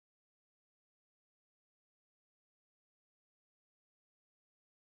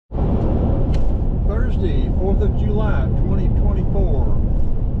Thursday, 4th of July, 2024.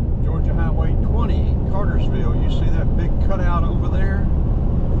 Georgia Highway 20, Cartersville. You see that big cutout over there?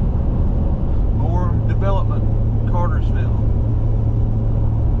 More development, Cartersville.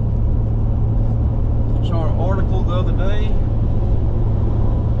 Saw an article the other day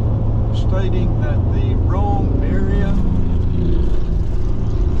stating that the Rome area,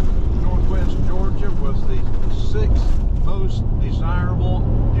 northwest Georgia, was the 6th most desirable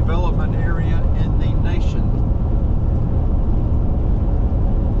development area in the nation.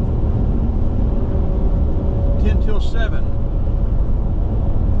 Till 7.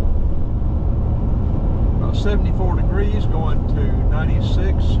 About 74 degrees, going to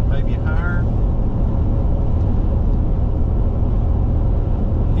 96, maybe higher.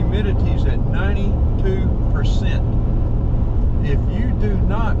 Humidity's at 92%. If you do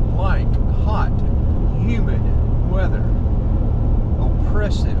not like hot, humid weather,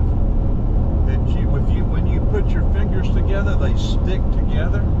 oppressive, that when you put your fingers together, they stick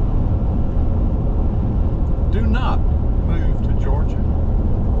together, do not move to Georgia,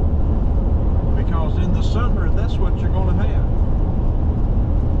 because in the summer that's what you're going to have.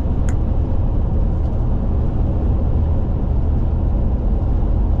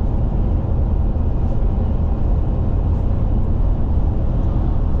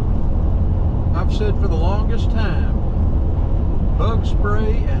 I've said for the longest time, bug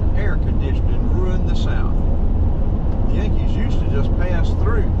spray and air conditioning ruined the South. The Yankees used to just pass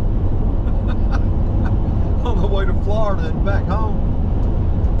through on the way to Florida and back home.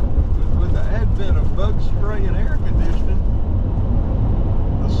 With the advent of bug spray and air conditioning,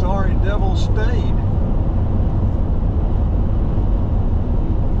 the sorry devil stayed.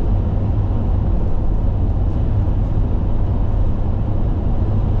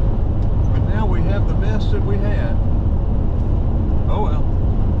 But now we have the mess that we had. Oh well.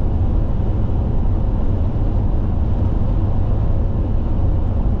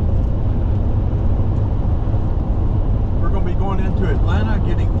 Into Atlanta,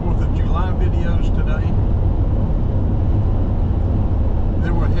 getting 4th of July videos today.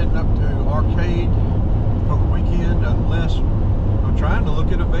 Then we're heading up to Arcade for the weekend, unless I'm trying to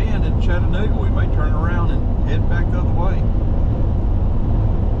look at a van in Chattanooga. We may turn around and head back the other way.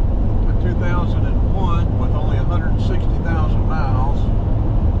 A 2001 with only 160,000 miles.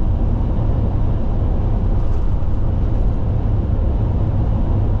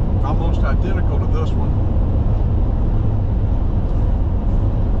 Almost identical to this one.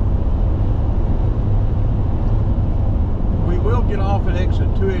 We'll get off at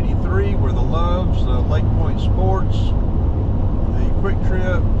exit 283 where the Loves, Lake Point Sports, the Quick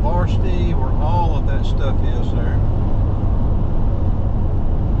Trip, Varsity, where all of that stuff is there.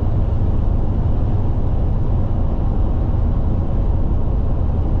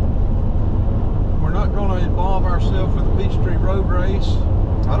 We're not going to involve ourselves with the Peachtree Road Race.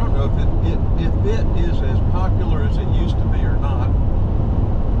 I don't know if it is as popular as it used to be or not.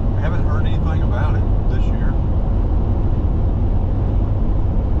 I haven't heard anything about it this year.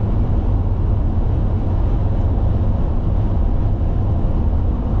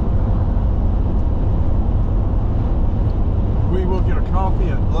 Coffee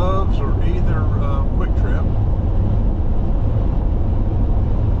at Love's or either Quick Trip,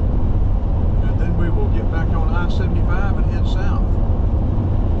 and then we will get back on I-75 and head south.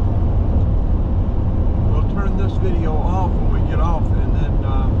 We'll turn this video off when we get off, and then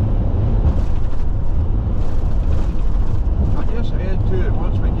I guess add to it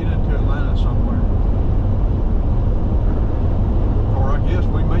once we get into Atlanta somewhere, or I guess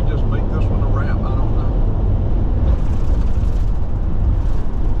we may just make this one a wrap. I don't know.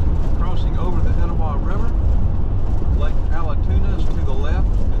 Crossing over the Etowah River, Lake Allatoona to the left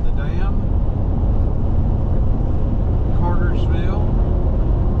in the dam, Cartersville,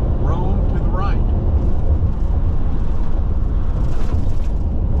 Rome to the right.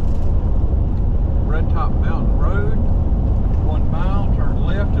 Red Top Mountain Road, 1 mile, turn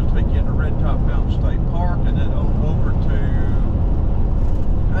left, it'll take you into Red Top Mountain State Park, and then over to,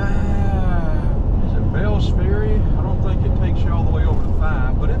 is it Bell's Ferry? I don't think it takes you all the way over to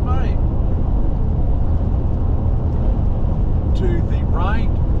 5, but it might. To the right,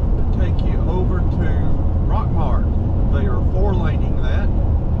 to take you over to Rockmart. They are 4-laning that.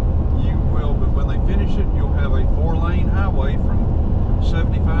 You will, but when they finish it, you'll have a 4-lane highway from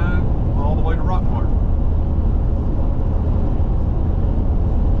 75 all the way to Rockmart.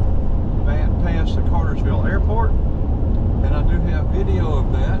 Past the Cartersville Airport, and I do have video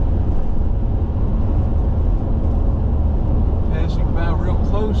of that. Passing by real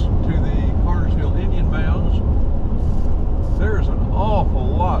close to the Cartersville Indian Mounds. There's an awful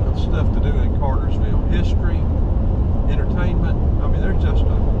lot of stuff to do in Cartersville. History, entertainment. I mean,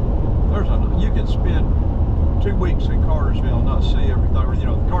 you can spend 2 weeks in Cartersville and not see everything. You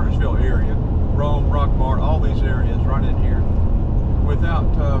know, the Cartersville area, Rome, Rockmart, all these areas right in here, without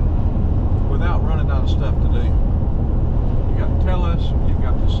running out of stuff to do. You got Tellus, you've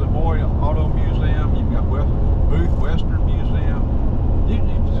got the Savoy Auto Museum, you've got Booth Western Museum.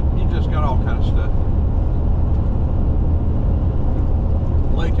 You just got all kind of stuff.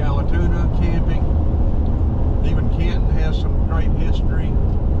 Lake Allatoona, camping. Even Canton has some great history.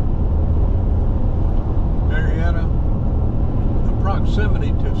 Marietta, the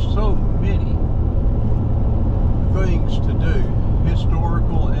proximity to so many things to do,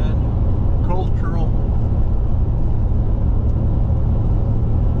 historical and cultural.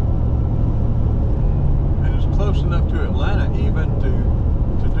 And it's close enough to Atlanta even to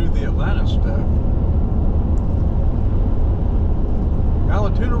do the Atlanta stuff.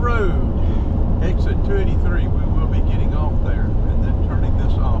 Allatoona Road, exit 283. We will be getting off there and then turning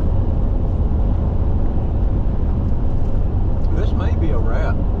this off. This may be a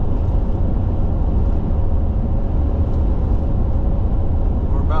wrap.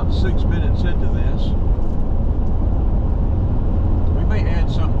 We're about 6 minutes into this. We may add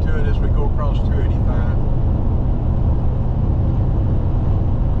something to it as we go across 285.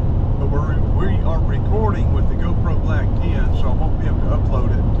 But we are recording with the GoPro Black 10, so I won't be able to upload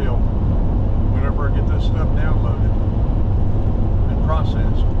it until whenever I get this stuff downloaded and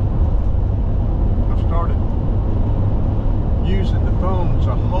processed. I've started using the phones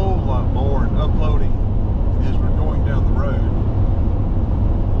a whole lot more and uploading as we're going down the road.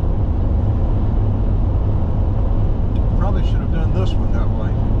 Probably should have done this one that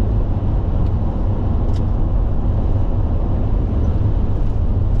way.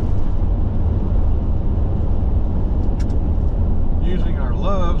 Using our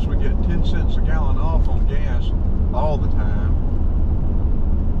Loves, we get 10 cents a gallon off on gas all the time.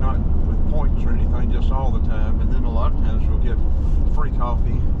 Not with points or anything, just all the time. And then a lot of times we'll get free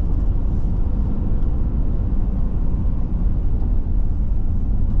coffee.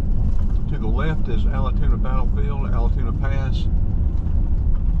 To the left is Allatoona Battlefield, Allatoona Pass.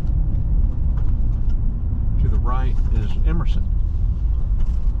 To the right is Emerson.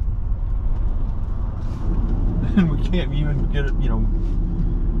 And we can't even get it, you know,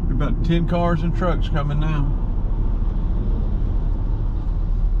 about 10 cars and trucks coming now.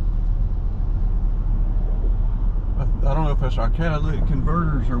 I don't know if it's our catalytic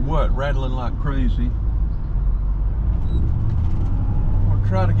converters or what, rattling like crazy. We'll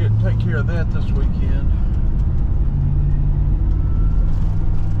try to take care of that this weekend.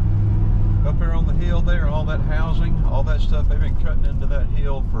 Up there on the hill there, all that housing, all that stuff, they've been cutting into that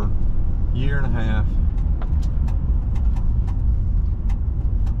hill for a year and a half.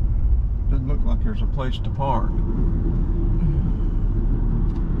 Doesn't look like there's a place to park.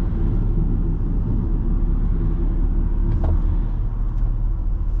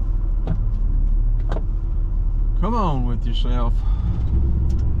 Come on with yourself.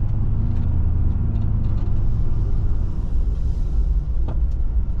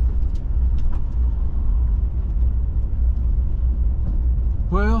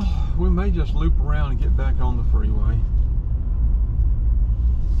 Well, we may just loop around and get back on the freeway.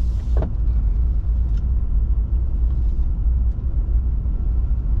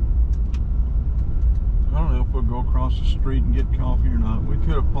 I don't know if we'll go across the street and get coffee or not. We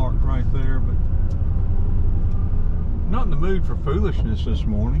could have parked right there, but not in the mood for foolishness this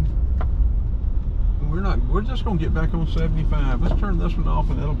morning. We're just gonna get back on 75. Let's turn this one off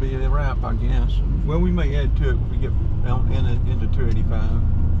and that'll be a wrap, I guess. Well, we may add to it if we get into 285.